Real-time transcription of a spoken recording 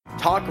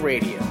talk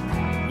radio,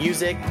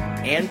 music,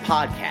 and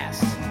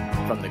podcasts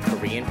from the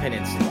Korean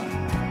Peninsula.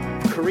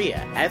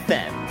 KoreaFM.net.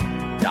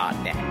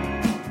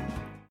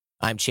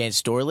 I'm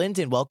Chance Dorland,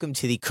 and welcome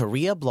to the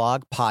Korea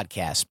Blog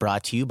Podcast,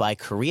 brought to you by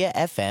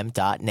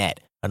KoreaFM.net,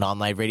 an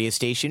online radio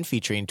station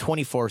featuring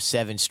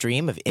 24/7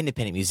 stream of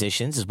independent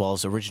musicians as well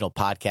as original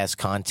podcast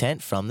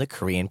content from the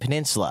Korean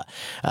Peninsula.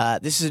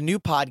 This is a new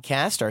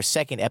podcast, our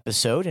second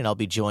episode, and I'll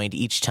be joined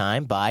each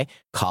time by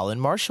Colin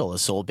Marshall, a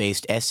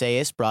Seoul-based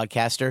essayist,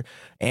 broadcaster,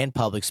 and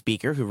public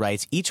speaker who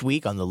writes each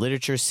week on the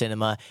literature,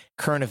 cinema,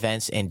 current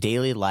events, and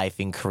daily life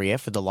in Korea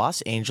for the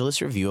Los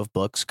Angeles Review of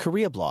Books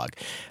Korea blog.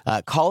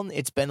 Colin,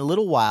 it's been a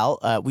little while.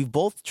 We've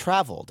both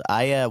traveled.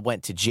 I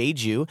went to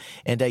Jeju,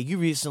 and you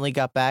recently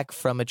got back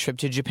from a trip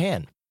to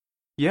Japan.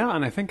 Yeah,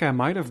 and I think I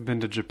might have been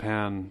to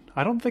Japan.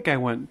 I don't think I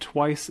went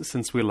twice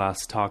since we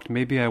last talked.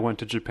 Maybe I went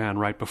to Japan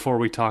right before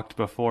we talked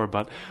before,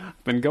 but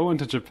I've been going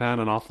to Japan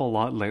an awful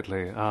lot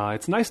lately.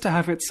 It's nice to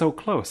have it so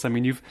close. I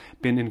mean, you've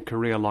been in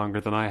Korea longer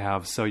than I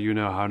have, so you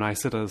know how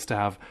nice it is to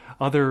have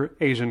other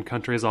Asian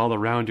countries all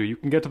around you. You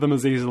can get to them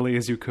as easily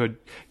as you could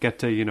get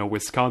to,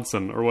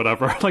 Wisconsin or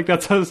whatever.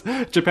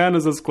 Japan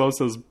is as close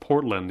as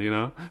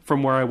Portland,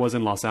 from where I was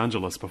in Los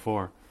Angeles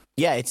before.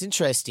 Yeah, it's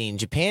interesting.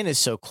 Japan is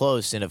so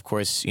close, and of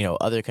course,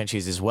 other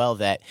countries as well,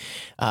 that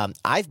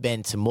I've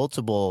been to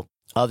multiple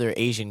other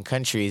Asian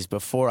countries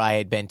before I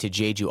had been to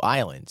Jeju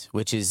Island,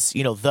 which is,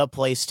 the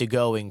place to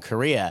go in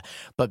Korea.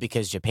 But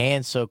because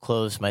Japan's so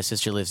close, my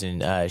sister lives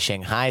in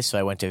Shanghai, so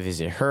I went to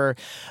visit her.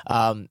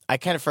 I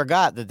kind of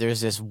forgot that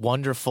there's this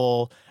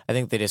wonderful, I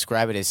think they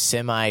describe it as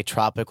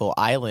semi-tropical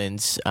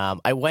islands.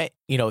 I went,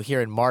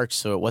 here in March,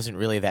 so it wasn't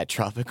really that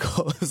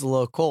tropical. It was a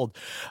little cold.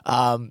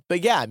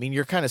 But yeah, I mean,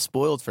 you're kind of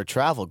spoiled for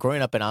travel.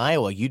 Growing up in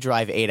Iowa, you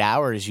drive 8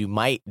 hours, you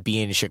might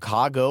be in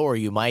Chicago or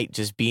you might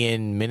just be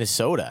in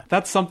Minnesota.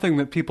 That's something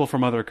that people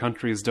from other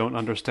countries don't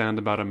understand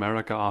about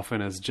America often,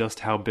 is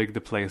just how big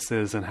the place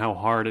is and how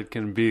hard it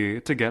can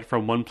be to get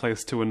from one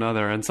place to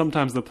another. And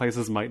sometimes the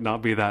places might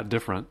not be that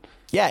different.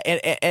 Yeah,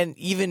 and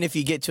even if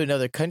you get to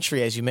another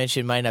country, as you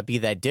mentioned, might not be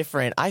that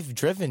different. I've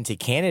driven to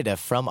Canada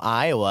from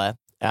Iowa.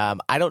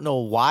 I don't know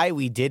why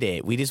we did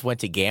it. We just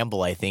went to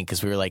gamble, I think,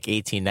 because we were like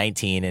 18,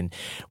 19, and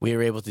we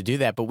were able to do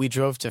that. But we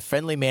drove to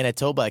friendly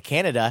Manitoba,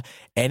 Canada,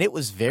 and it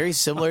was very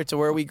similar to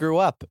where we grew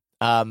up,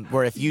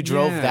 where if you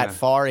drove that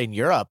far in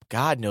Europe,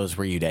 God knows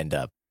where you'd end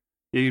up.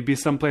 You'd be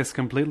someplace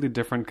completely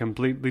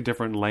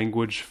different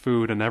language,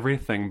 food, and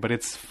everything. But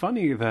it's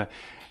funny that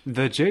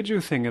the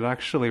Jeju thing, it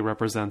actually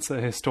represents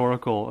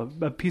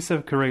a piece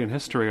of Korean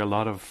history a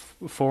lot of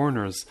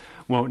foreigners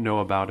won't know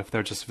about if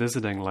they're just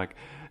visiting. Like,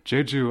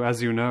 Jeju,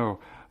 as you know,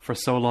 for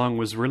so long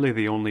was really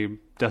the only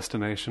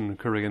destination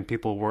Korean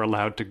people were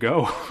allowed to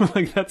go.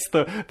 That's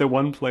the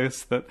one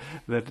place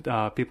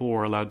that people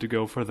were allowed to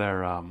go for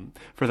their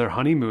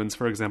honeymoons,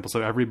 for example.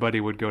 So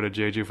everybody would go to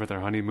Jeju for their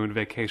honeymoon.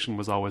 Vacation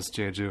was always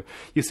Jeju.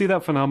 You see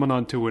that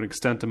phenomenon to an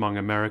extent among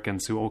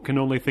Americans who can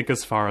only think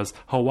as far as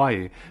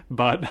Hawaii.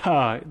 But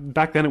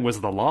back then it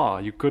was the law.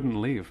 You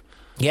couldn't leave.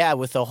 Yeah,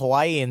 with the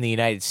Hawaii in the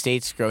United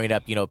States growing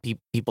up,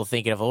 people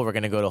thinking of, we're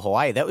going to go to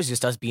Hawaii. That was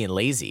just us being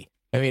lazy.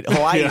 I mean,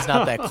 Hawaii is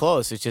not that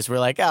close. It's just we're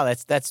like,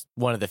 that's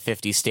one of the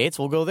 50 states.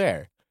 We'll go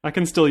there. I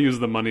can still use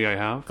the money I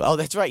have. Oh,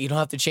 that's right. You don't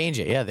have to change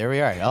it. Yeah, there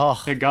we are. Oh,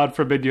 hey, God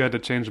forbid you had to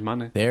change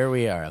money. There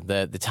we are.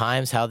 The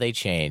times, how they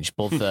change,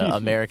 both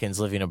Americans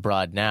living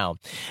abroad now.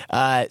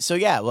 So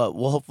yeah, well,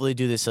 we'll hopefully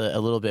do this a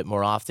little bit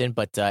more often,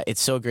 but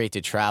it's so great to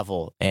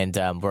travel, and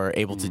we're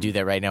able to do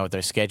that right now with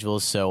our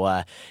schedules. So,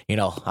 I'm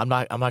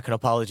not going to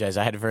apologize.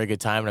 I had a very good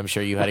time, and I'm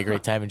sure you had a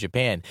great time in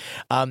Japan.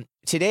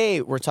 Today,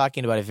 we're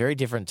talking about a very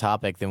different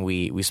topic than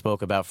we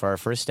spoke about for our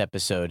first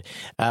episode.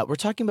 We're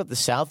talking about the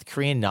South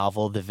Korean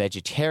novel, The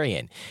Vegetarian.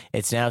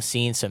 It's now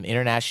seen some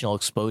international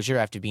exposure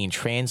after being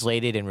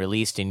translated and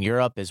released in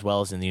Europe as well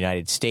as in the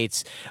United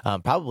States,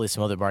 probably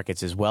some other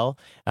markets as well.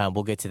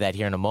 We'll get to that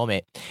here in a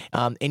moment.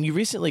 And you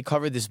recently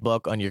covered this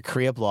book on your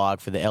Korea blog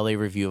for the LA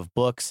Review of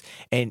Books,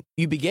 and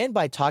you began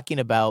by talking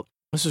about,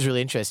 this was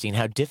really interesting,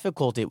 how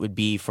difficult it would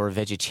be for a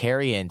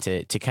vegetarian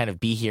to kind of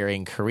be here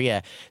in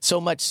Korea, so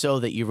much so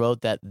that you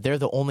wrote that they're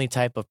the only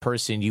type of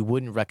person you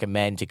wouldn't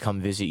recommend to come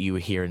visit you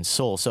here in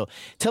Seoul. So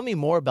tell me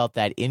more about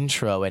that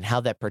intro and how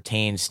that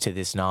pertains to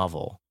this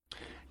novel.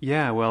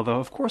 Yeah, well,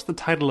 of course, the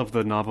title of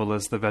the novel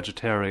is The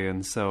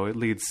Vegetarian, so it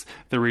leads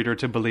the reader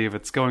to believe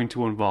it's going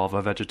to involve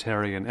a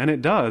vegetarian, and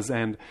it does,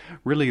 and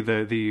really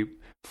the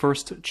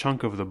first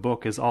chunk of the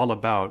book is all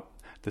about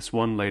this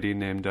one lady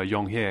named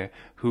Yong-hye,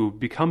 who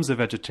becomes a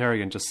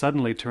vegetarian, just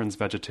suddenly turns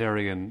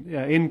vegetarian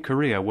in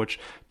Korea, which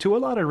to a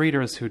lot of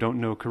readers who don't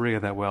know Korea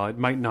that well, it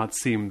might not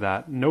seem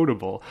that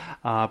notable.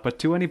 But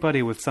to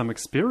anybody with some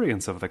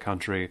experience of the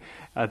country,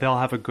 they'll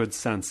have a good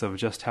sense of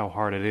just how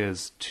hard it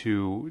is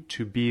to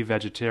be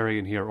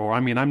vegetarian here. Or, I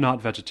mean, I'm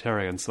not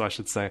vegetarian, so I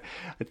should say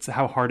it's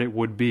how hard it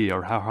would be,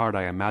 or how hard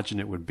I imagine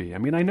it would be. I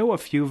mean, I know a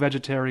few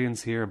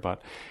vegetarians here,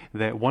 but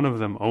one of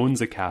them owns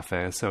a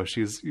cafe, so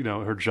she's,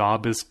 her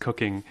job is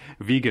cooking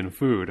vegan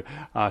food.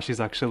 She's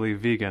actually actually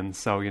vegan.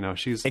 So,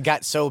 she's... It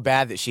got so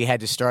bad that she had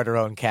to start her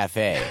own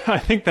cafe. I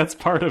think that's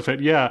part of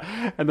it,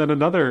 yeah. And then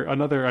another, I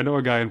know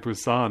a guy in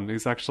Busan.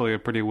 He's actually a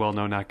pretty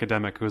well-known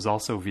academic who's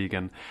also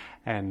vegan.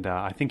 And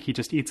I think he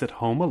just eats at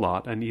home a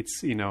lot and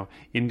eats,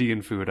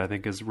 Indian food, I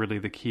think, is really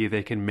the key.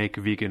 They can make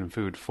vegan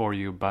food for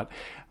you. But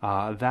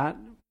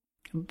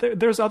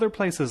there's other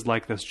places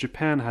like this.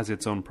 Japan has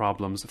its own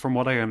problems. From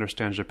what I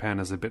understand, Japan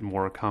is a bit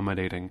more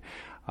accommodating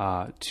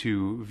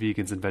to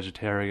vegans and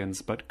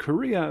vegetarians. But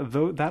Korea,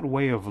 though, that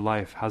way of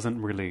life hasn't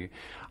really...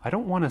 I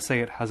don't want to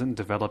say it hasn't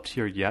developed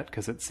here yet,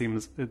 because it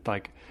seems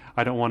like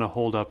I don't want to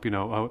hold up,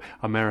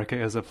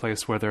 America is a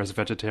place where there's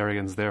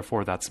vegetarians,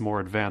 therefore that's more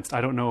advanced.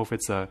 I don't know if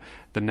it's the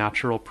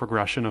natural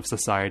progression of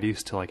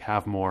societies to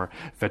have more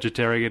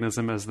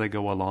vegetarianism as they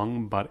go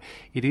along, but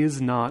it's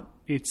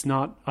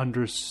not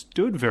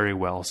understood very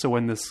well. So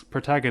when this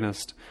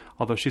protagonist,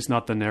 although she's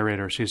not the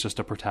narrator, she's just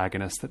a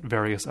protagonist that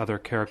various other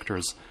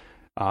characters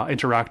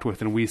interact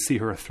with, and we see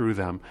her through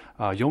them.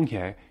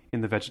 Yonghye, in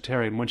The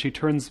Vegetarian, when she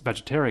turns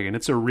vegetarian,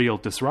 it's a real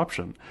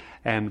disruption.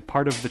 And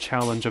part of the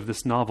challenge of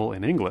this novel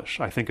in English,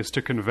 I think, is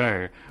to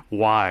convey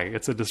why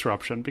it's a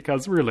disruption.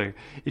 Because really,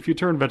 if you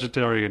turn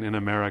vegetarian in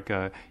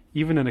America,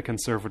 even in a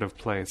conservative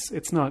place,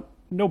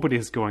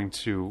 nobody's going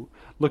to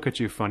look at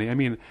you funny. I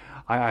mean,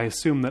 I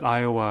assume that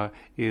Iowa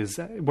is,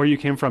 where you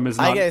came from is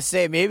not... I gotta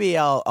say, maybe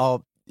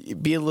I'll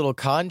be a little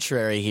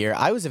contrary here.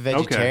 I was a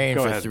vegetarian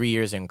for 3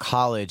 years in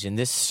college, and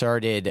this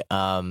started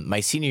my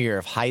senior year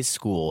of high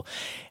school.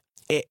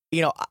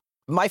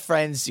 My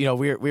friends, we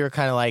were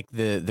kind of like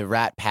the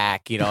rat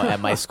pack, at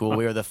my school.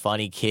 We were the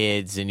funny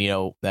kids, and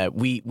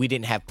we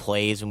didn't have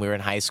plays when we were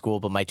in high school.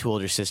 But my two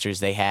older sisters,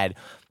 they had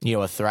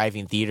a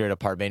thriving theater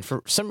department.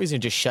 For some reason, it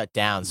just shut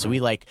down. So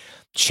we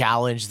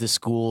challenged the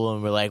school,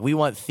 and we're like, we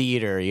want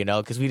theater,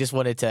 because we just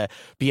wanted to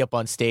be up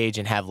on stage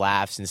and have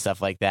laughs and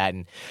stuff like that.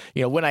 And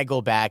when I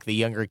go back, the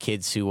younger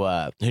kids who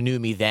knew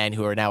me then,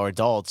 who are now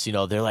adults,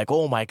 they're like,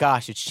 oh my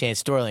gosh, it's Chance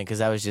Sterling,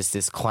 because I was just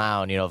this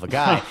clown, of a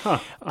guy.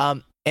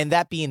 And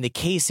that being the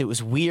case, it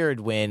was weird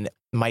when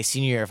my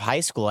senior year of high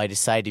school, I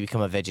decided to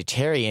become a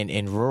vegetarian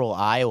in rural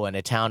Iowa in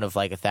a town of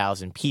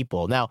 1,000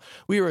 people. Now,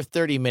 we were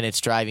 30 minutes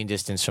driving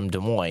distance from Des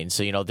Moines,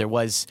 so, there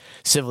was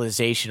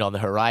civilization on the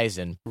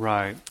horizon.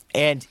 Right.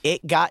 And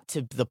it got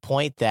to the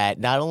point that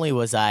not only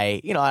was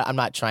I, I'm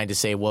not trying to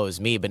say woe is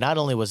me, but not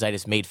only was I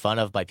just made fun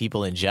of by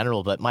people in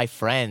general, but my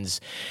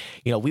friends,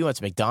 we went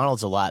to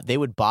McDonald's a lot. They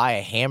would buy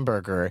a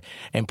hamburger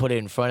and put it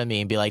in front of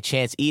me and be like,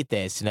 Chance, eat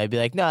this. And I'd be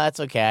like, no, that's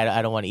okay.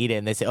 I don't want to eat it.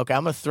 And they say, okay,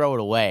 I'm going to throw it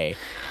away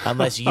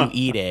unless you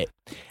eat it.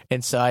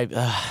 And so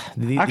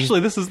actually,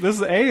 this is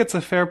it's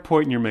a fair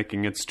point you're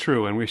making. It's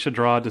true, and we should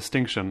draw a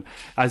distinction.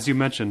 As you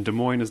mentioned, Des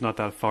Moines is not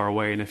that far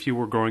away, and if you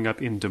were growing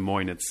up in Des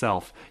Moines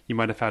itself, you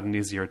might have had an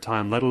easier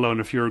time, let alone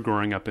if you were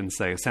growing up in,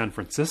 say, San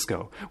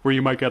Francisco, where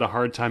you might get a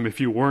hard time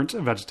if you weren't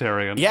a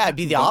vegetarian. Yeah, it'd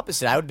be the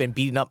opposite. I would have been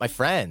beating up my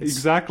friends.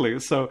 Exactly.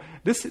 So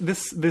this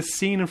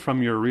scene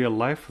from your real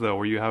life, though,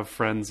 where you have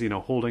friends,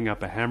 holding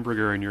up a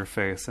hamburger in your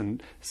face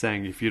and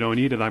saying, if you don't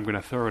eat it, I'm going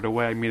to throw it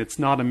away. I mean, it's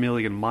not a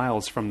million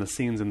miles from the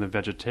scenes in The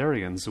Vegetarians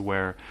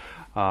where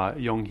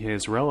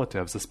Yonghye's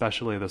relatives,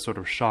 especially the sort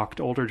of shocked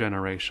older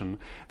generation,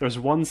 there's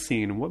one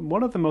scene,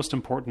 one of the most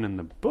important in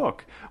the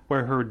book,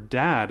 where her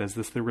dad is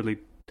the really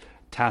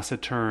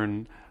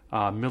taciturn,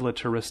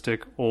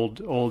 militaristic,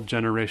 old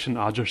generation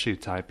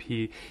ajoshi type.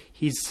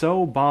 He's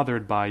so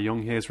bothered by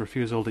Yonghye's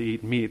refusal to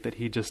eat meat that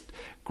he just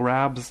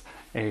grabs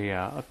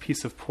a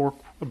piece of pork,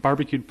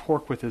 barbecued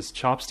pork, with his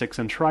chopsticks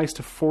and tries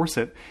to force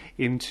it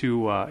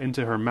into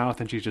her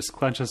mouth, and she just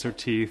clenches her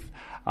teeth.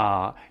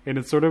 And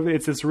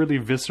it's this really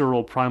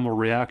visceral, primal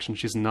reaction.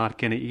 She's not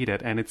going to eat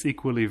it, and it's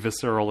equally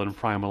visceral and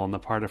primal on the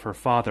part of her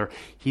father.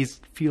 He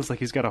feels like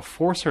he's got to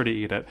force her to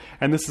eat it,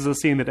 and this is a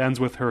scene that ends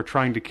with her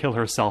trying to kill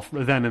herself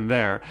then and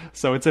there.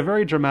 So it's a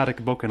very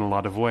dramatic book in a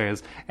lot of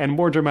ways, and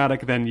more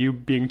dramatic than you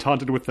being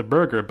taunted with the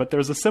burger, but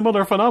there's a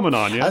similar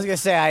phenomenon, yeah? I was going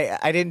to say,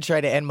 I didn't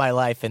try to end my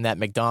life in that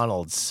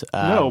McDonald's.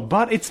 No,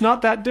 but it's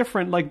not that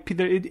different.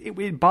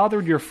 It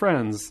bothered your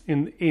friends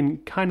in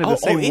kind of the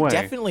same way. It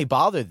definitely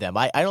bothered them.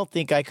 I don't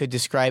think I could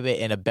describe it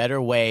in a better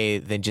way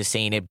than just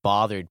saying it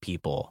bothered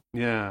people.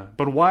 Yeah,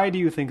 but why do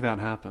you think that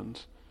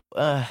happened?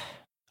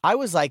 I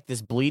was like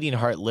this bleeding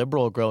heart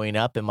liberal growing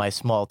up in my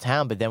small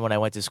town, but then when I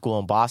went to school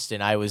in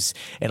Boston, I was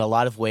in a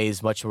lot of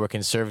ways much more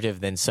conservative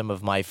than some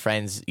of my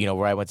friends,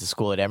 where I went to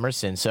school at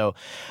Emerson. So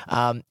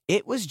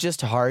it was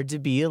just hard to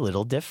be a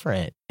little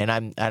different.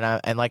 And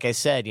like I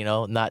said,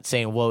 not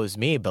saying woe is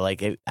me, but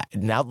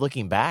now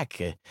looking back,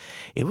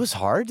 it was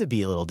hard to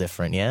be a little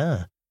different.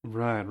 Yeah.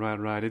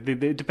 Right.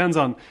 It depends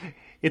on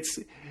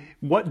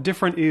what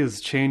different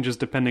changes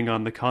depending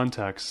on the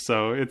context.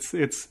 So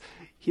it's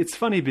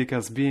funny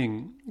because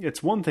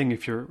it's one thing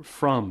if you're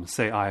from,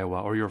 say,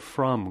 Iowa, or you're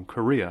from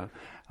Korea,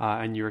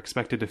 and you're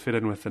expected to fit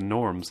in with the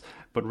norms.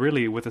 But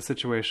really, with a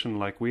situation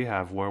like we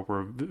have, where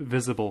we're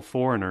visible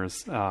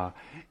foreigners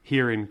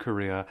here in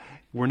Korea,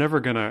 we're never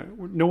gonna.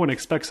 No one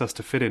expects us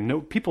to fit in.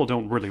 No, people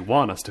don't really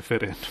want us to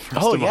fit in.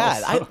 Oh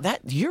yeah,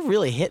 you're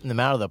really hitting them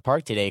out of the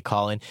park today,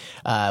 Colin,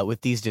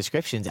 with these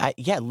descriptions.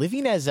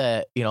 Living as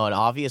an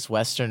obvious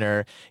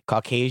Westerner,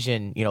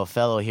 Caucasian,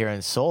 fellow here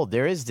in Seoul,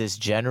 there is this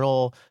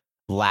general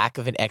lack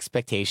of an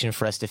expectation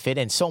for us to fit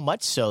in, so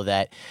much so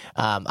that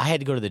I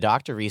had to go to the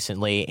doctor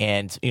recently,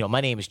 and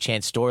my name is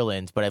Chance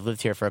Dorland, but I've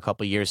lived here for a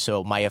couple of years,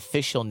 so my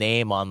official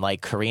name on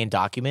like Korean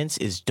documents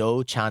is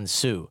Do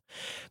Chan-soo,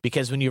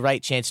 because when you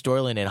write Chance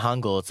Dorland in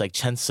Hangul, it's like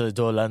Chance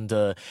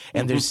Dorland,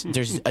 and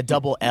there's a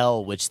double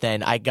L, which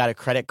then I got a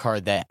credit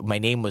card that my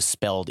name was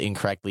spelled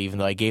incorrectly, even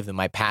though I gave them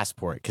my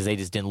passport because they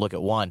just didn't look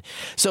at one.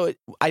 So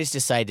I just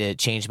decided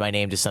to change my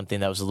name to something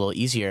that was a little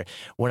easier.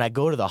 When I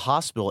go to the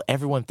hospital,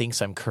 everyone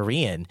thinks I'm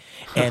Korean,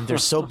 and they're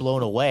so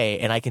blown away,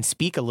 and I can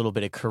speak a little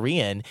bit of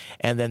Korean,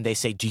 and then they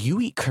say, "Do you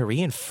eat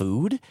Korean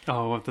food?"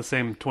 Oh, with the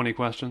same 20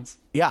 questions?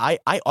 Yeah,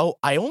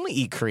 I only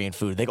eat Korean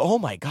food. They go, "Oh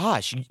my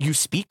gosh, you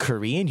speak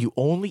Korean? You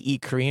only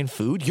eat Korean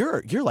food?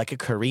 You're like a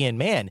Korean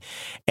man."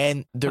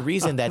 And the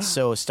reason that's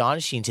so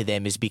astonishing to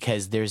them is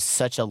because there's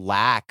such a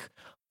lack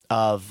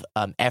of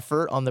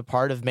effort on the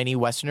part of many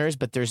Westerners,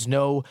 but there's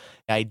no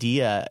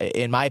idea,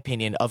 in my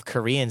opinion, of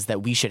Koreans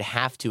that we should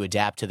have to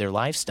adapt to their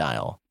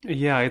lifestyle.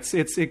 Yeah,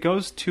 it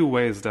goes two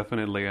ways,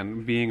 definitely.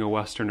 And being a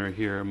Westerner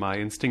here, my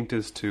instinct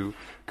is to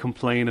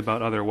complain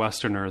about other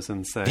Westerners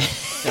and say,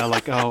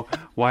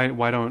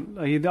 why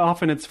don't?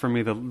 Often it's for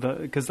me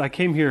because I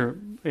came here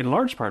in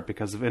large part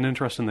because of an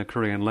interest in the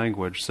Korean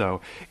language.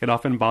 So it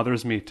often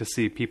bothers me to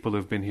see people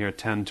who've been here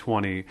 10,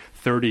 20,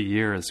 30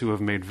 years who have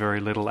made very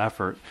little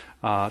effort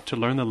to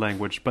learn the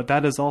language. But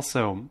that is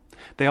also,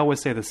 they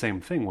always say the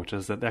same thing, which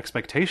is that the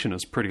expectation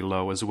is pretty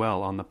low as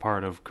well on the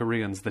part of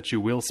Koreans that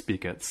you will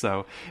speak it.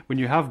 So when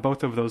you have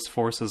both of those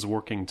forces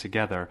working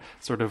together,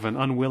 sort of an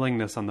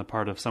unwillingness on the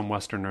part of some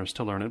Westerners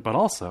to learn it, but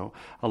also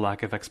a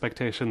lack of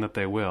expectation that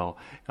they will,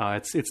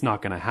 it's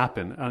not going to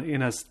happen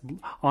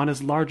on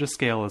as large a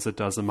scale as it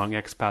does among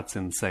expats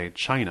in, say,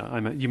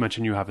 China. You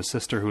mentioned you have a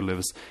sister who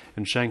lives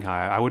in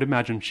Shanghai. I would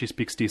imagine she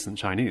speaks decent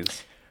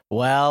Chinese.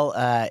 Well,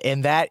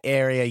 in that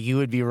area, you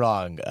would be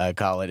wrong,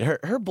 Colin.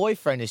 Her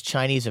boyfriend is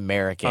Chinese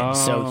American,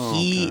 so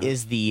he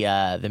is the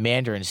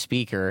Mandarin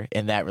speaker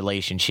in that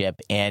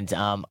relationship, and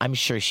I'm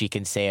sure she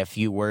can say a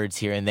few words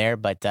here and there.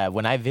 But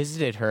when I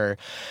visited her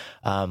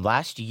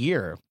last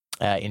year,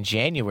 in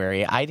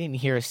January, I didn't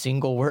hear a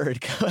single word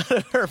come out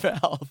of her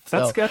mouth.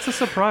 That's a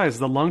surprise.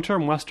 The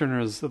long-term Western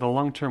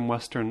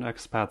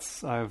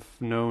expats I've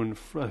known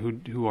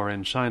who are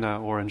in China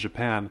or in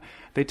Japan,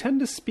 they tend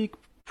to speak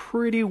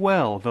pretty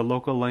well the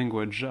local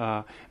language,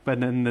 but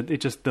then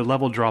the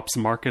level drops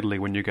markedly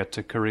when you get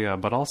to Korea.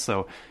 But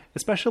also,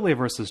 especially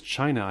versus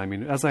China, I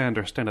mean, as I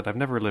understand it, I've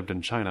never lived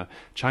in China.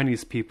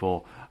 Chinese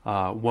people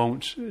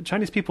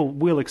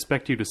will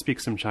expect you to speak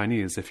some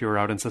Chinese if you're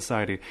out in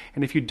society,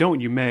 and if you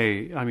don't, you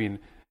may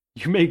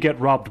get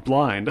robbed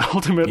blind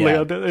ultimately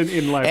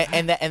in life.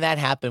 And that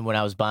happened when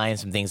I was buying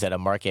some things at a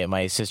market.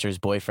 My sister's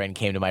boyfriend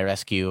came to my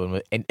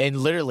rescue, and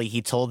literally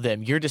he told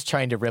them, "You're just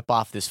trying to rip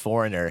off this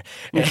foreigner,"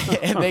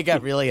 and they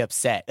got really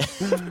upset.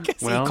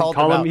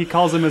 Well, he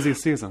calls him as he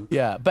sees him.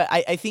 Yeah, but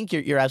I think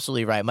you're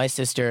absolutely right. My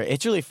sister,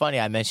 it's really funny.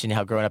 I mentioned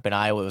how growing up in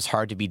Iowa it was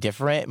hard to be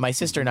different. My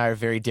sister and I are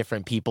very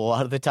different people a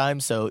lot of the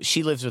time. So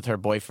she lives with her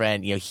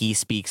boyfriend. He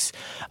speaks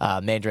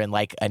Mandarin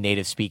like a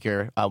native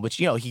speaker, which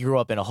he grew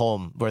up in a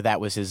home where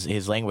that was his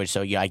language,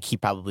 so he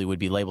probably would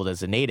be labeled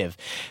as a native.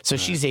 So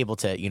she's able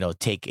to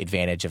take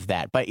advantage of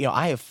that. But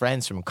I have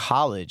friends from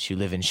college who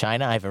live in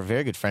China. I have a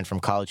very good friend from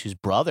college whose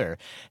brother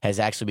has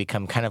actually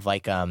become kind of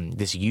like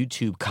this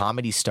YouTube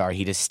comedy star.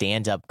 He does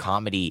stand-up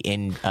comedy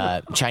in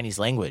Chinese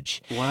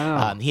language.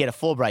 Wow. He had a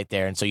Fulbright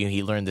there, and so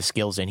he learned the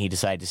skills and he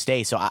decided to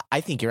stay. So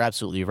I think you're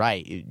absolutely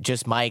right.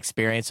 Just my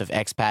experience of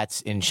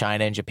expats in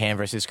China and Japan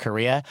versus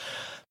Korea,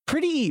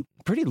 pretty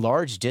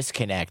large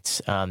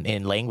disconnect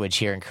in language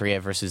here in Korea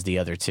versus the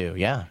other two.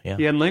 Yeah,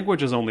 and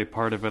language is only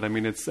part of it. I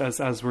mean, it's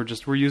as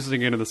we're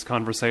using it in this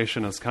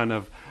conversation as kind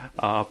of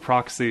a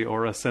proxy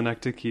or a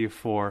synecdoche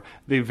for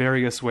the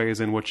various ways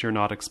in which you're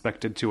not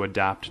expected to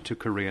adapt to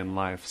Korean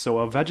life. So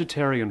a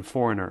vegetarian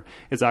foreigner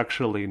is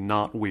actually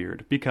not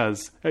weird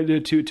because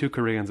to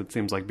Koreans it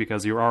seems like,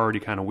 because you're already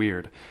kind of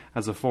weird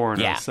as a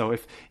foreigner. Yeah. So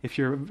if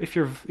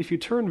you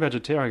turn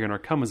vegetarian or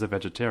come as a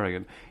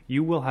vegetarian,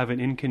 you will have an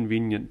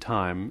inconvenient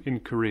time in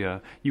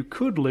Korea. You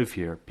could live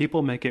here.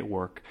 People make it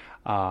work.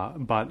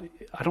 But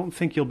I don't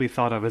think you'll be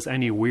thought of as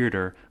any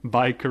weirder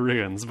by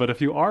Koreans. But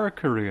if you are a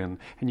Korean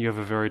and you have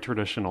a very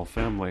traditional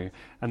family,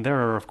 and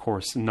there are, of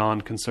course,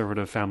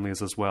 non-conservative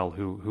families as well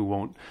who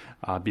won't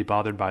be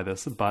bothered by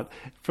this. But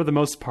for the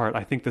most part,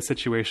 I think the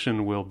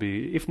situation will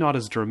be, if not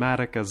as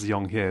dramatic as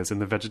Young-hye is in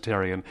The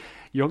Vegetarian,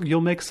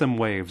 you'll make some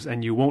waves,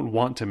 and you won't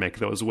want to make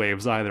those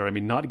waves either. I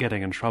mean, not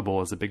getting in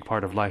trouble is a big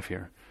part of life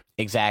here.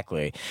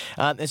 Exactly.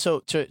 And so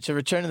to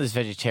return to this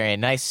vegetarian,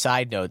 nice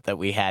side note that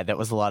we had, that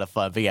was a lot of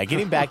fun. But yeah,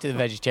 getting back to the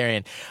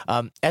vegetarian,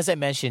 as I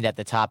mentioned at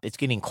the top, it's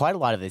getting quite a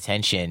lot of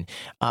attention.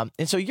 And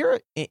so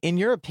in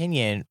your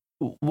opinion,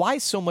 why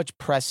so much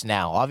press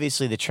now?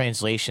 Obviously, the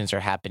translations are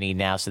happening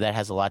now, so that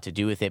has a lot to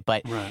do with it.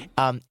 But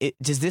right.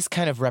 Does this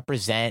kind of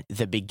represent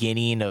the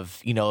beginning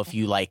of, if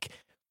you like,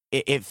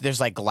 if there's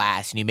like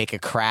glass and you make a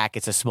crack,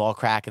 it's a small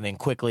crack, and then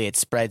quickly it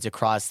spreads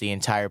across the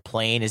entire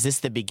plane. Is this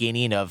the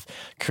beginning of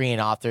Korean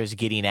authors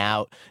getting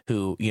out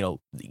who,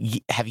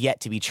 have yet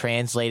to be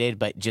translated,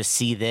 but just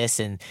see this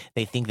and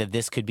they think that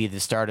this could be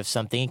the start of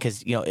something?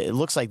 Because, it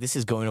looks like this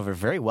is going over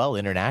very well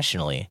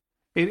internationally.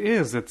 It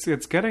is.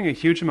 It's getting a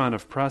huge amount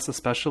of press,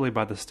 especially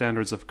by the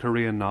standards of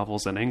Korean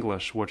novels in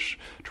English, which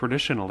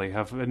traditionally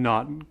have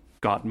not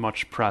got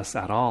much press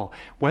at all.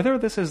 Whether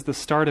this is the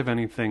start of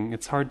anything,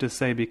 it's hard to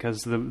say,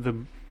 because the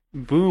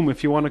boom,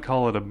 if you want to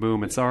call it a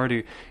boom, its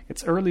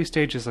early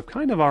stages have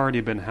kind of already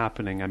been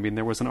happening. I mean,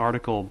 there was an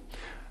article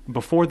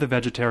before The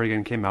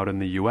Vegetarian came out in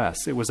the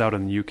US. It was out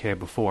in the UK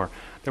before.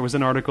 There was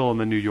an article in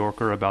the New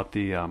Yorker about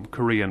the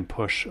Korean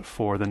push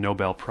for the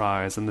Nobel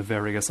Prize and the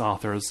various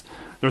authors.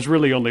 There's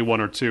really only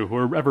one or two who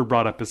were ever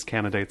brought up as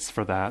candidates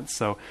for that.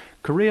 So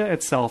Korea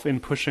itself, in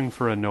pushing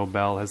for a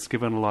Nobel, has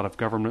given a lot of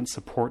government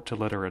support to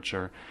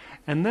literature.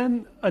 And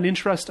then a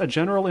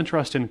general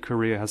interest in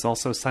Korea has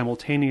also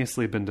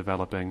simultaneously been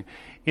developing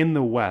in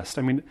the West.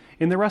 I mean,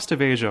 in the rest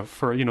of Asia,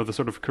 the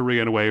sort of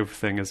Korean wave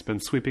thing has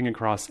been sweeping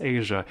across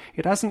Asia.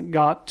 It hasn't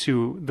got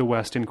to the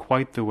West in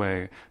quite the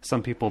way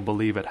some people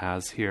believe it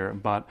has here.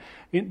 But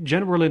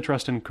general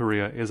interest in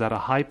Korea is at a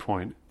high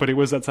point, but it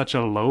was at such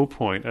a low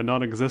point, a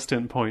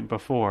non-existent point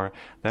before,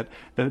 that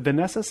the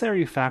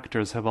necessary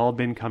factors have all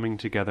been coming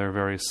together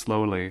very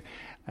slowly.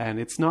 And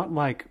it's not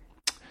like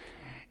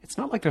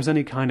there's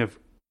any kind of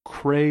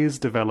craze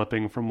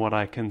developing from what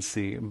I can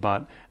see,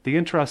 but the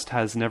interest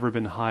has never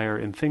been higher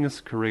in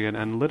things Korean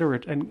and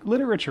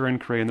literature in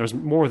Korean. There's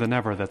more than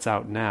ever that's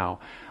out now.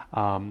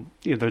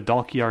 The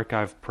Dalkey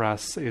Archive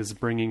Press they've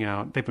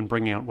been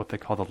bringing out what they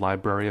call the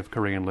Library of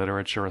Korean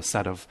Literature, a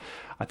set of,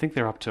 I think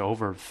they're up to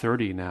over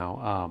 30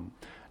 now,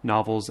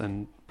 novels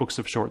and books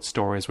of short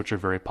stories, which are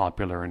very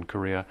popular in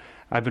Korea.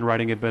 I've been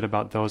writing a bit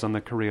about those on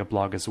the Korea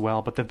blog as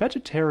well, but The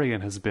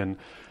Vegetarian has been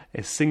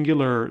a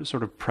singular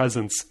sort of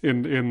presence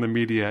in the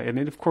media. And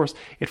it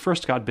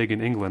first got big in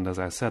England, as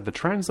I said. The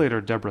translator,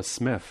 Deborah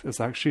Smith,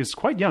 she's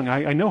quite young.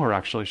 I know her,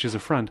 actually. She's a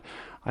friend.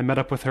 I met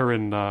up with her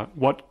in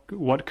what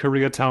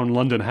Koreatown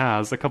London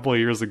has a couple of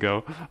years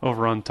ago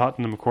over on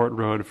Tottenham Court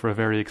Road for a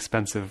very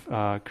expensive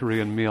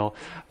Korean meal.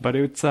 But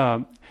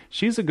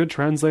she's a good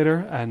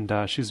translator,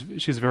 and she's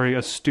very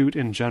astute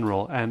in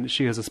general, and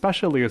she is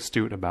especially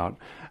astute about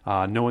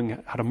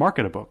knowing how to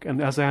market a book.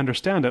 And as I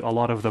understand it, a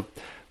lot of the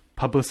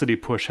publicity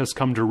push has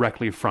come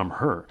directly from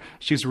her.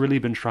 She's really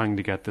been trying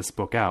to get this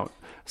book out.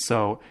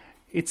 So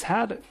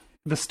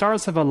the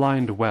stars have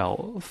aligned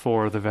well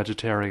for The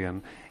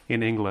Vegetarian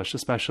in English,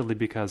 especially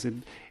because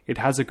it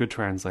has a good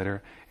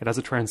translator. It has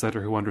a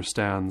translator who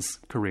understands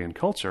Korean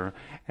culture,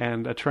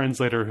 and a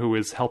translator who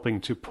is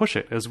helping to push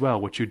it as well,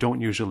 which you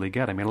don't usually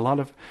get. I mean, a lot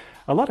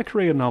of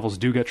Korean novels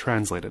do get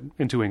translated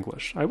into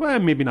English.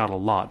 Maybe not a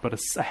lot, but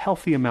a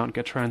healthy amount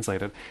get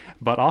translated.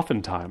 But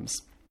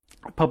oftentimes,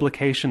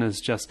 publication is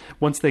just,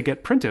 once they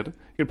get printed,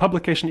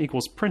 publication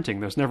equals printing.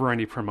 There's never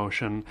any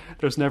promotion.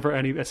 There's never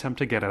any attempt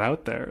to get it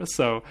out there.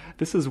 So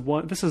this is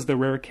the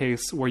rare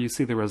case where you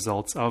see the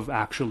results of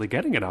actually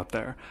getting it out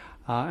there.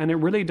 And it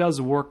really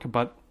does work,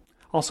 but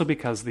also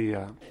because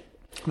the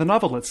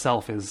novel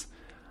itself is,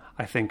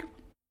 I think,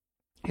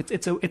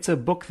 it's a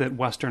book that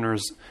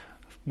Westerners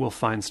will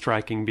find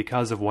striking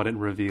because of what it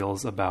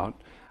reveals about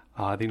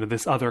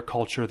this other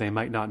culture they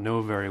might not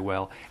know very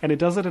well. And it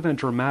does it in a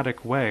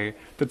dramatic way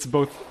that's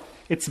both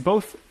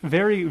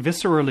very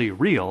viscerally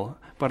real,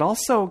 but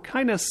also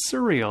kind of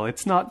surreal.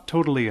 It's not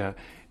totally a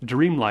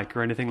dreamlike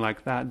or anything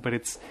like that, but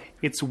it's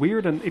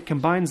weird, and it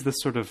combines this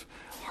sort of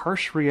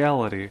harsh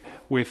reality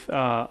with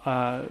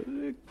a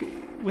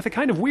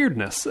kind of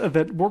weirdness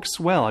that works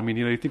well. I mean,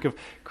 you think of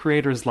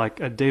creators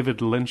like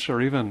David Lynch,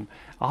 or even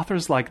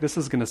authors like, this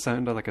is going to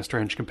sound like a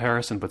strange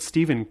comparison, but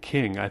Stephen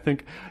King, I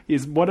think,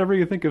 is, whatever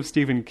you think of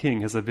Stephen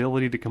King, his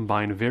ability to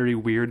combine very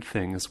weird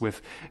things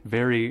with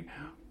very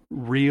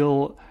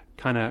real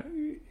kind of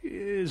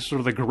sort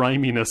of the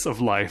griminess of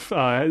life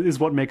is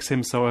what makes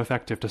him so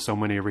effective to so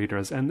many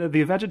readers. And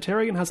The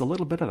Vegetarian has a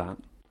little bit of that.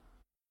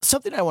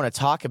 Something I want to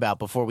talk about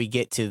before we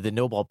get to the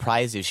Nobel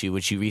Prize issue,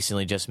 which you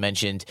recently just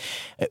mentioned.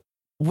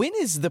 When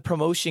is the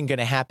promotion going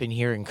to happen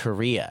here in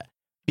Korea?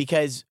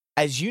 Because,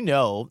 as you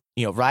know,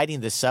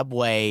 riding the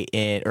subway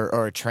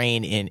or a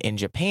train in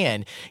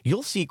Japan,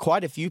 you'll see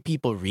quite a few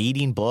people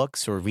reading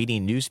books or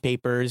reading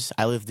newspapers.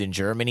 I lived in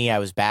Germany. I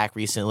was back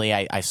recently.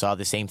 I saw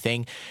the same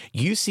thing.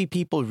 You see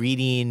people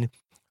reading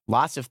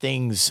lots of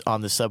things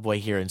on the subway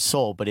here in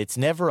Seoul, but it's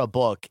never a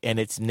book and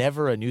it's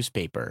never a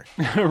newspaper.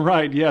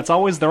 Right. Yeah.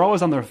 They're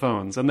always on their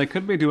phones, and they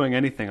could be doing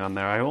anything on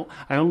there.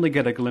 I only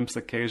get a glimpse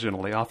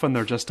occasionally. Often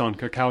they're just on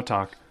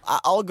KakaoTalk.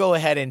 I'll go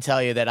ahead and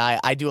tell you that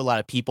I do a lot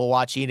of people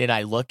watching, and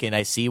I look and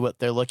I see what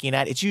they're looking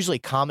at. It's usually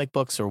comic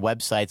books or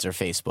websites or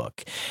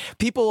Facebook.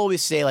 People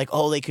always say like,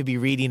 oh, they could be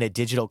reading a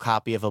digital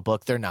copy of a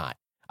book. They're not.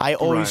 I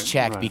always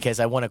check because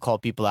I want to call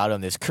people out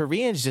on this.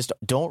 Koreans just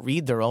don't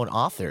read their own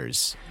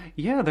authors.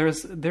 Yeah,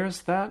 there's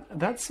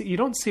that. You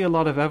don't see a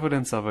lot of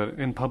evidence of it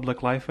in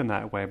public life in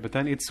that way. But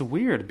then it's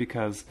weird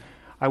because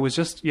I was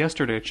just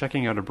yesterday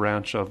checking out a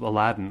branch of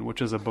Aladdin,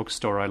 which is a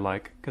bookstore I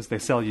like because they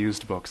sell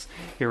used books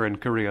here in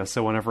Korea.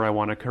 So whenever I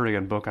want a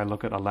Korean book, I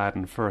look at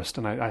Aladdin first.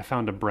 And I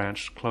found a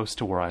branch close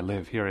to where I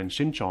live here in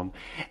Shincheon,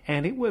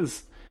 and it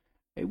was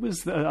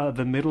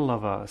the middle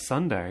of a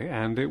Sunday,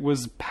 and it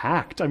was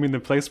packed. I mean, the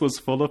place was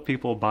full of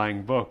people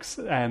buying books,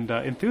 and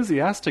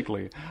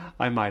enthusiastically,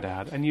 I might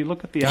add. And you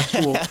look at the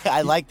actual...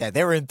 I like that.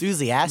 They were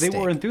enthusiastic. They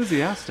were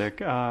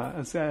enthusiastic,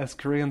 as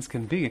Koreans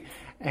can be.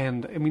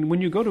 And, I mean,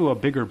 when you go to a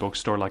bigger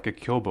bookstore like a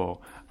Kyobo,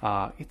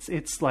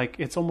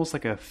 it's almost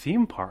like a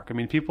theme park. I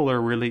mean, people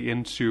are really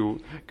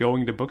into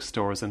going to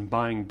bookstores and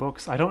buying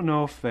books. I don't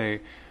know if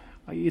they...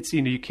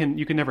 you can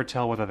never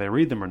tell whether they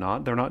read them or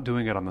not. They're not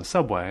doing it on the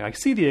subway. I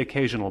see the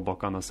occasional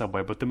book on the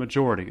subway, but the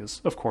majority is,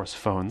 of course,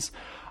 phones.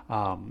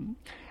 And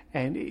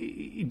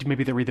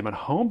maybe they read them at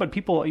home, but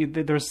people,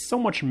 there's so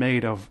much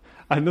made of,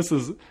 and this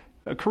is,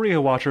 Korea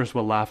watchers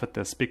will laugh at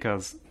this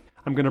because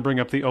I'm going to bring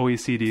up the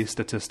OECD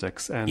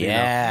statistics, and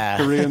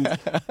Korean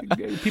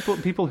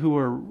people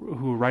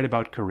who write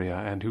about Korea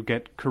and who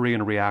get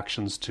Korean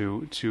reactions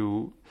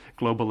to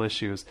global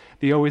issues.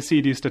 The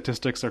OECD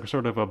statistics are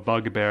sort of a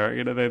bugbear.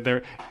 You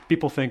know,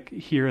 people think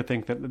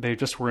that they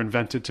just were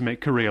invented to make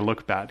Korea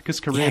look bad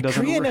because Korea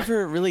doesn't. Korea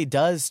never really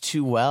does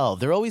too well.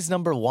 They're always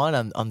number one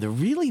on the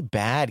really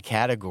bad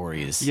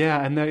categories.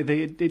 Yeah, and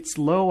it's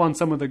low on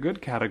some of the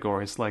good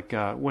categories. Like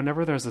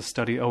whenever there's a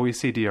study,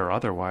 OECD or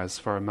otherwise,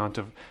 for amount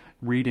of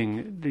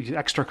reading, the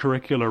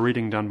extracurricular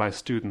reading done by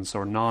students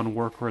or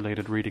non-work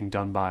related reading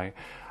done by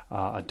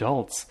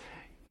adults,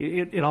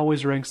 it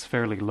always ranks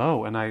fairly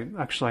low. And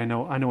I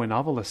know a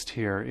novelist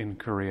here in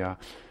Korea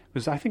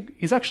I think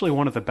he's actually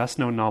one of the best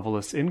known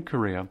novelists in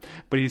Korea,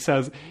 but he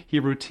says he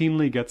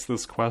routinely gets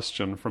this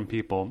question from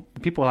people.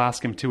 People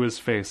ask him to his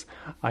face,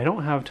 I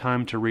don't have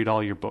time to read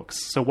all your books,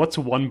 so what's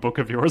one book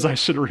of yours I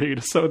should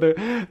read? So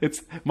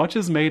it's much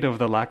is made of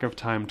the lack of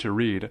time to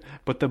read,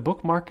 but the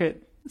book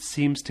market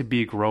seems to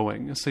be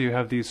growing. So you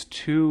have these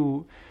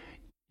two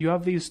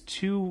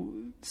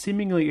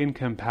seemingly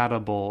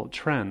incompatible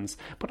trends.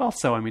 But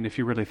also, I mean, if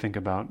you really think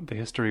about the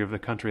history of the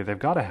country, they've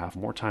got to have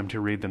more time to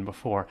read than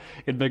before.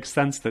 It makes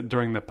sense that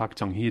during the Park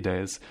Chung-hee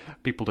days,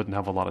 people didn't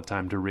have a lot of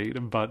time to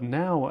read. But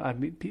now, I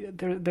mean,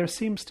 there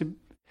seems to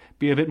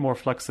be a bit more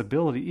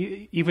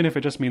flexibility, even if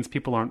it just means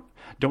people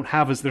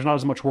there's not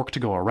as much work to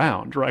go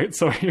around, right?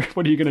 So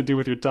what are you going to do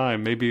with your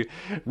time? Maybe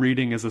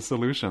reading is a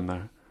solution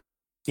there.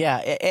 Yeah,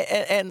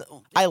 and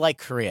I like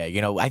Korea.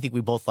 You know, I think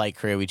we both like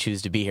Korea. We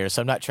choose to be here.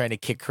 So I'm not trying to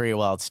kick Korea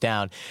while it's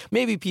down.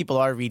 Maybe people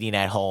are reading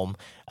at home,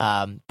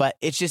 but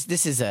it's just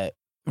this is a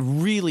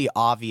really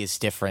obvious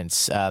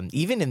difference.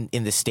 Even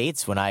in the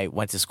States, when I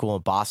went to school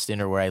in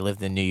Boston or where I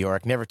lived in New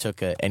York, never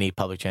took any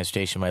public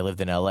transportation when I lived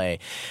in L.A.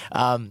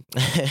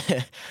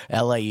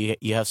 L.A.,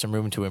 you have some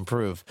room to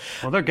improve.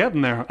 Well, they're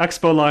getting there.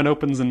 Expo line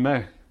opens in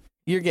May.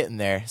 You're getting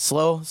there,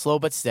 slow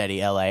but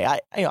steady. LA,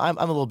 I'm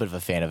a little bit of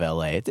a fan of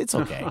LA. It's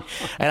okay,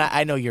 and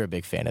I know you're a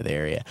big fan of the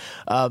area.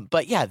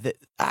 But yeah,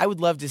 I would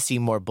love to see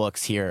more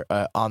books here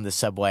on the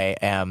subway,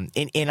 and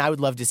I would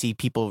love to see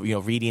people,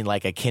 reading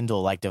like a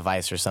Kindle-like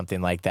device or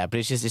something like that.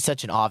 But it's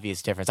such an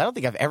obvious difference. I don't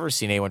think I've ever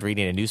seen anyone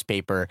reading a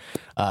newspaper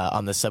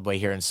on the subway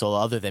here in Seoul,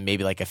 other than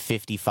maybe like a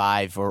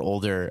 55 or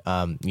older,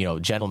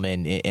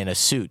 gentleman in a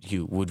suit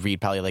who would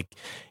read probably like,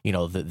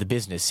 the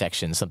business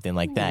section, something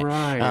like that.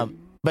 Right.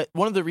 But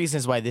one of the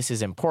reasons why this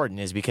is important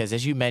is because,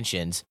 as you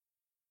mentioned,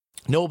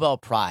 Nobel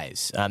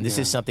Prize. This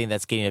is something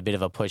that's getting a bit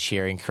of a push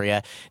here in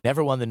Korea.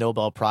 Never won the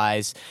Nobel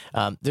Prize.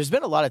 There's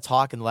been a lot of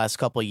talk in the last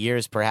couple of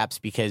years, perhaps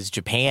because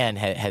Japan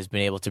has been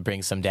able to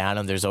bring some down,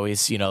 and there's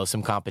always,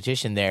 some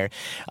competition there.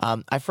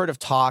 I've heard of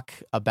talk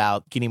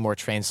about getting more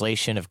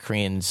translation of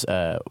Koreans'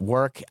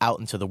 work out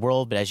into the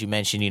world, but as you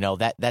mentioned,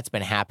 that's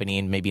been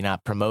happening, maybe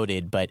not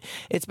promoted, but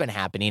it's been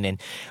happening.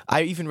 And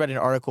I even read an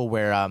article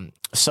where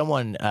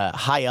someone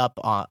high up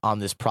on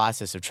this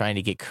process of trying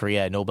to get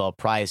Korea a Nobel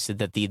Prize said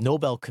that the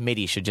Nobel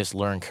Committee should just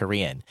learn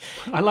Korean.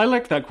 I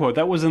like that quote.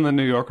 That was in the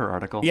New Yorker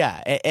article.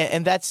 Yeah,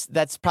 and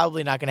that's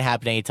probably not going to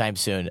happen anytime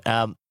soon.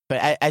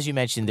 But as you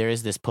mentioned, there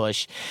is this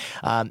push,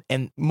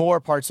 and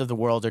more parts of the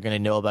world are going to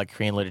know about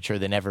Korean literature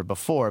than ever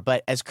before.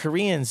 But as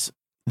Koreans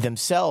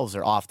themselves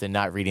are often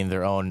not reading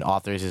their own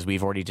authors, as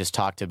we've already just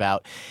talked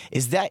about,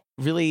 is that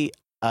really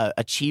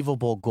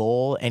achievable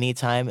goal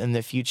anytime in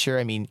the future?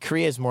 I mean,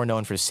 Korea is more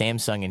known for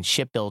Samsung and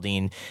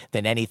shipbuilding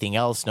than anything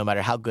else, no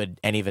matter how good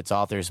any of its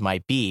authors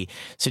might be.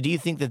 So do you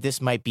think that this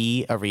might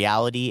be a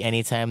reality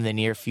anytime in the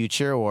near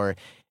future, or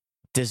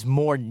does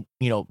more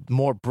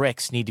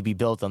bricks need to be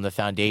built on the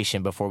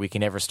foundation before we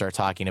can ever start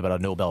talking about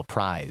a Nobel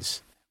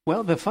Prize?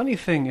 Well, the funny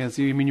thing is,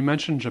 you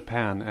mentioned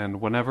Japan,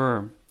 and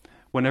whenever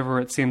whenever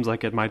it seems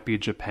like it might be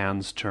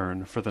Japan's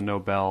turn for the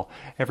Nobel,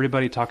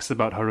 everybody talks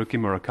about Haruki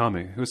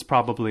Murakami, who's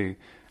probably,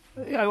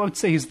 I would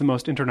say he's the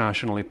most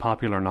internationally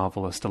popular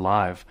novelist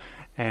alive.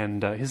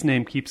 And his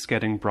name keeps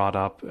getting brought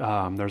up.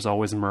 There's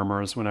always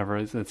murmurs whenever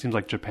it seems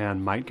like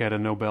Japan might get a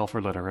Nobel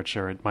for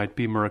literature. It might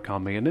be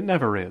Murakami, and it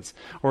never is.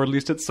 Or at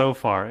least so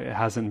far, it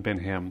hasn't been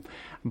him.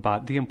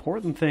 But the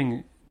important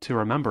thing to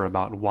remember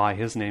about why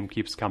his name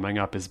keeps coming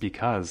up is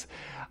because,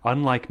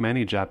 unlike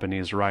many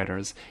Japanese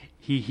writers,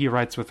 he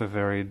writes with a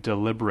very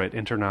deliberate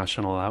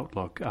international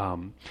outlook.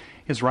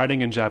 His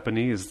writing in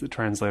Japanese, the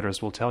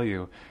translators will tell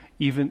you,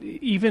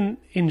 even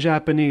in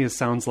Japanese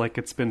sounds like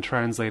it's been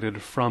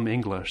translated from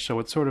English. So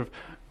it's sort of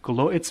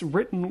it's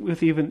written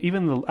with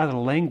even at a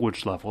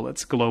language level,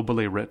 it's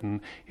globally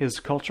written. His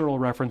cultural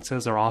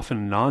references are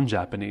often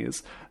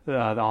non-Japanese,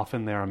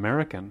 often they're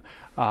American.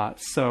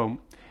 So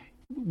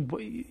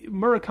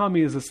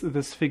Murakami is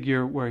this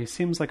figure where he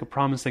seems like a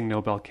promising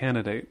Nobel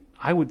candidate,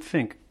 I would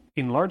think,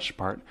 in large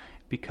part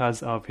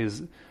because of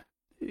his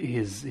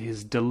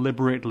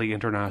deliberately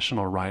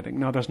international writing.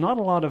 Now, there's not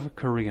a lot of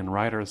Korean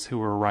writers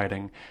who are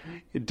writing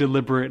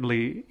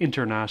deliberately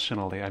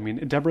internationally. I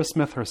mean, Deborah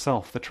Smith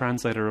herself, the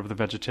translator of The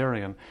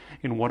Vegetarian,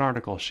 in one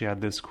article she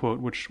had this quote,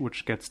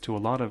 which gets to a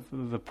lot of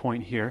the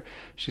point here.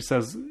 She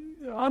says,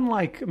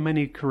 unlike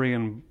many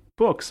Korean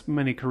books,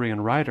 many Korean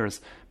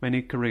writers,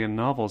 many Korean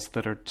novels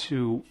that are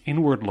too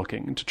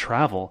inward-looking to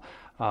travel,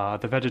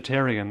 The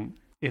Vegetarian,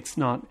 it's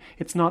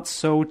not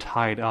so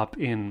tied up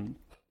in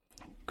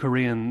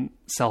Korean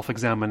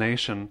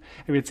self-examination.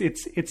 I mean,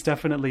 it's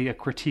definitely a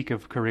critique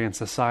of Korean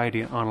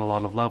society on a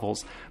lot of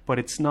levels, but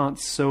it's not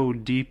so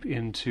deep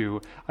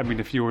into, I mean,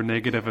 if you were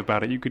negative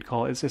about it, you could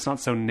call it, it's not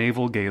so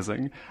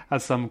navel-gazing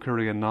as some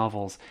Korean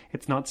novels.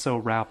 It's not so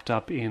wrapped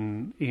up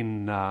in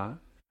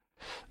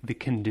the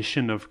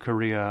condition of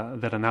Korea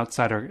that an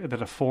outsider,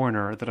 that a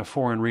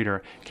foreign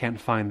reader can't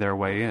find their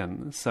way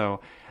in. So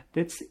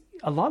it's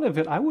a lot of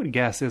it, I would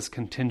guess, is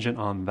contingent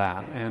on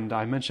that. And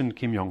I mentioned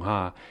Kim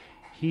Yong-ha.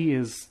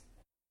 I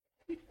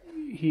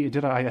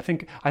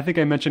think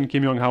I mentioned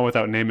Kim Yong-ha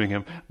without naming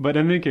him, but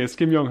in any case,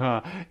 Kim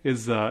Yong-ha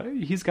is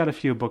he's got a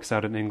few books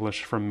out in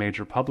English from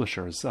major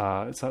publishers.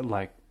 It's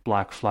like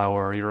Black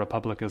Flower, Your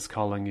Republic is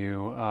Calling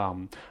You,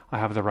 I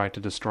Have the Right to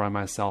Destroy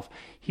Myself.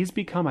 He's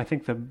become, I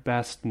think, the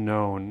best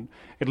known,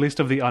 at least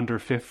of the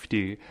underage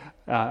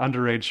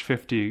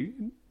 50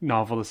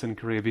 novelists in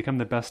Korea, become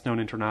the best known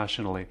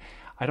internationally.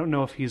 I don't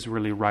know if he's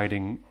really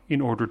writing in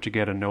order to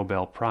get a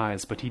Nobel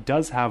Prize, but he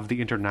does have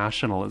the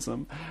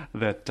internationalism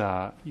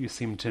that you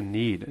seem to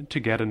need to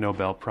get a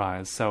Nobel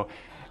Prize. So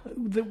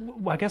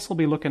I guess we'll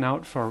be looking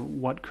out for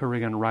what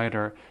Korean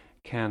writer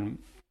can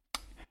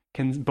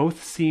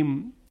both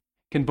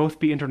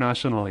be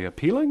internationally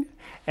appealing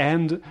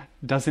and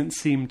doesn't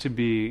seem to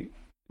be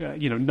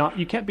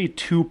you can't be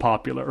too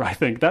popular. I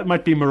think that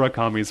might be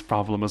Murakami's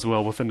problem as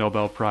well with the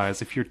Nobel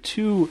Prize. If you're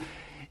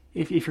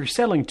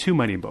selling too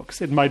many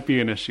books, it might be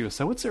an issue.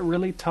 So it's a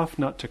really tough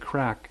nut to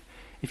crack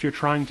if you're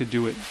trying to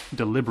do it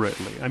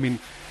deliberately. I mean,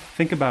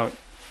 think about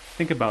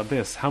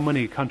this. How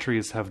many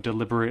countries have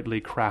deliberately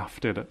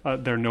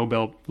crafted their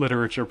Nobel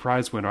Literature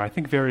Prize winner? I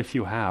think very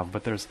few have,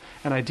 but there's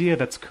an idea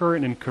that's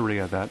current in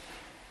Korea that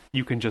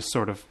you can just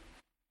sort of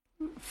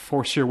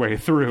force your way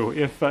through,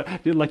 if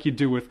like you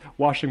do with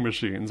washing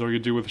machines, or you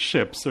do with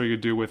ships, or you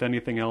do with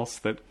anything else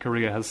that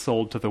Korea has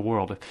sold to the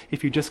world.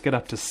 If you just get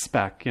up to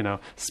spec,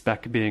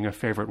 spec being a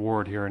favorite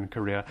word here in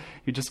Korea,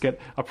 you just get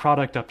a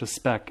product up to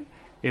spec,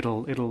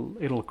 it'll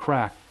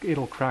crack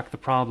the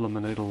problem,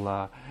 and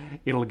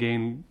it'll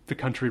gain the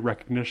country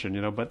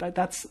recognition, but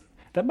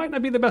that might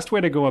not be the best way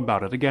to go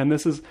about it. Again,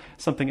 this is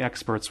something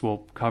experts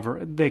will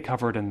cover. They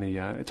covered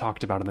in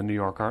talked about in the New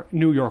Yorker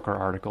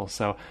article.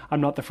 So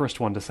I'm not the first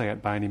one to say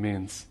it by any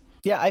means.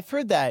 Yeah, I've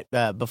heard that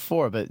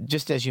before, but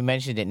just as you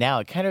mentioned it now,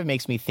 it kind of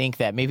makes me think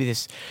that maybe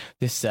this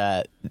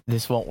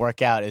won't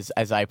work out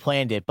as I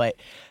planned it. But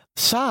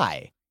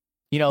Psy,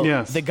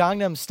 yes. The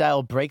Gangnam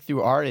Style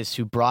breakthrough artist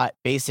who brought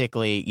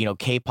basically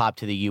K-pop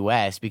to the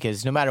U.S.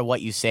 because no matter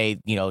what you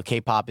say,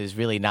 K-pop is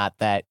really not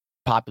that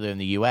popular in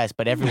the U.S.,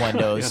 but everyone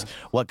knows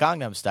what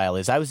Gangnam Style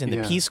is. I was in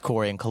the Peace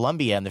Corps in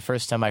Colombia, and the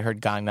first time I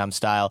heard Gangnam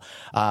Style,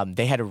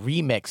 they had a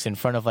remix in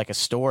front of like a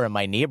store in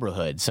my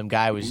neighborhood. Some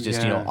guy was just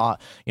kind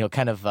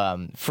of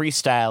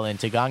freestyling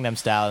to Gangnam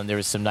Style, and there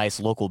was some nice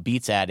local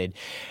beats added.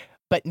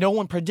 But no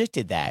one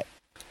predicted that.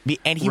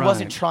 And he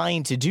wasn't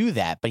trying to do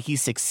that, but he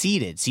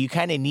succeeded. So you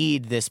kind of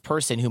need this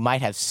person who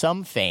might have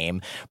some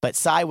fame, but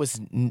Psy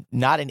was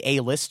not an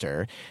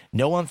A-lister.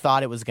 No one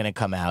thought it was going to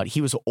come out. He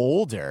was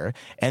older,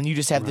 and you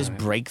just have this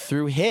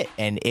breakthrough hit,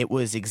 and it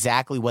was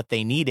exactly what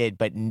they needed,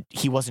 but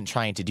he wasn't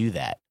trying to do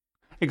that.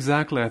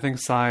 Exactly. I think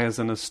Psy is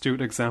an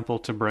astute example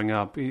to bring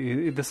up.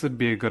 This would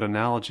be a good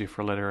analogy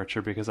for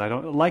literature, because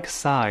like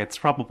Psy, it's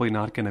probably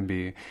not going to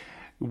be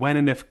when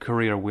and if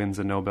Korea wins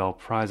a Nobel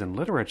Prize in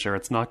Literature,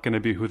 it's not going to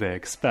be who they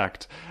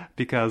expect.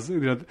 Because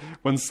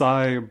when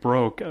Psy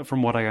broke,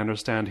 from what I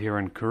understand here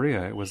in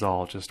Korea, it was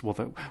all just,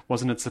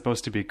 wasn't it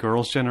supposed to be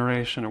Girls'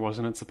 Generation, or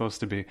wasn't it supposed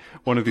to be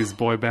one of these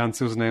boy bands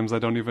whose names I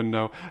don't even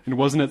know? And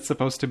wasn't it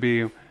supposed to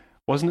be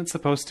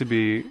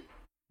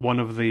one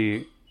of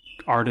the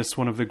artists,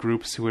 one of the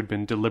groups who had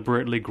been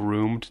deliberately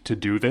groomed to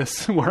do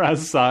this,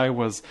 whereas Psy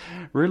was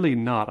really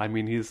not. I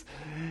mean,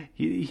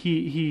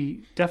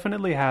 he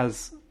definitely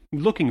has.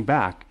 Looking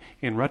back,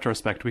 in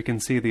retrospect, we can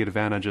see the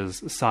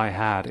advantages Psy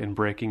had in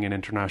breaking an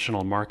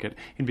international market,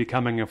 in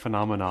becoming a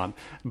phenomenon.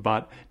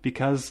 But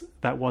because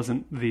that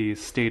wasn't the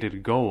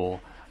stated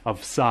goal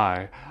of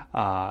Psy,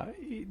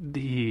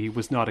 he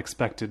was not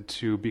expected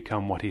to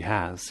become what he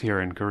has here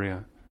in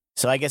Korea.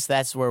 So I guess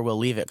that's where we'll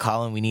leave it,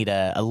 Colin. We need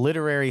a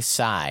literary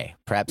Psy.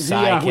 Perhaps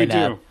Psy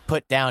can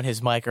put down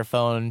his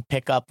microphone,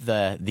 pick up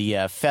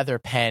the feather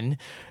pen,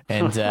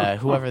 and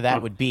whoever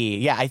that would be.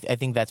 Yeah, I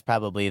think that's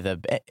probably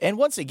and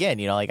once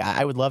again,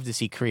 I would love to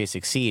see Korea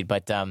succeed,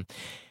 but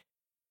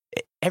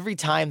every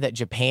time that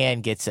Japan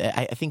gets,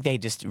 I think they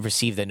just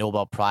received the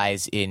Nobel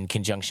Prize in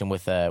conjunction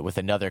with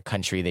another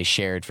country they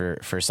shared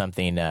for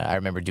something. I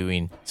remember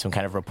doing some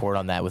kind of report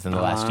on that within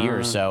the last year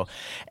or so.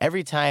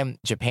 Every time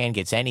Japan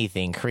gets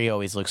anything, Korea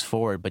always looks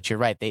forward. But you're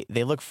right,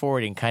 they look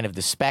forward in kind of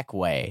the spec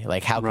way,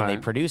 like how can they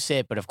produce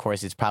it? But of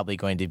course, it's probably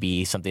going to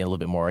be something a little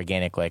bit more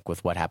organic, like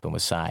with what happened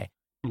with Psy.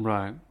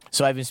 Right.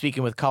 So I've been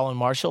speaking with Colin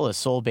Marshall, a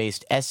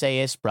Seoul-based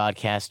essayist,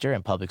 broadcaster,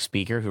 and public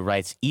speaker who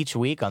writes each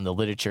week on the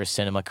literature,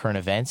 cinema, current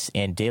events,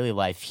 and daily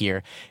life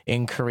here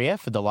in Korea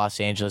for the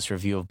Los Angeles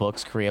Review of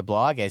Books Korea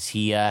blog, as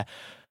he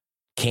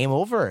came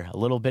over a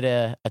little bit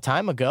of a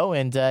time ago,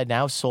 and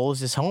now Seoul is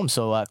his home.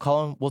 So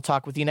Colin, we'll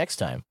talk with you next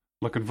time.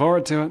 Looking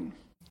forward to it.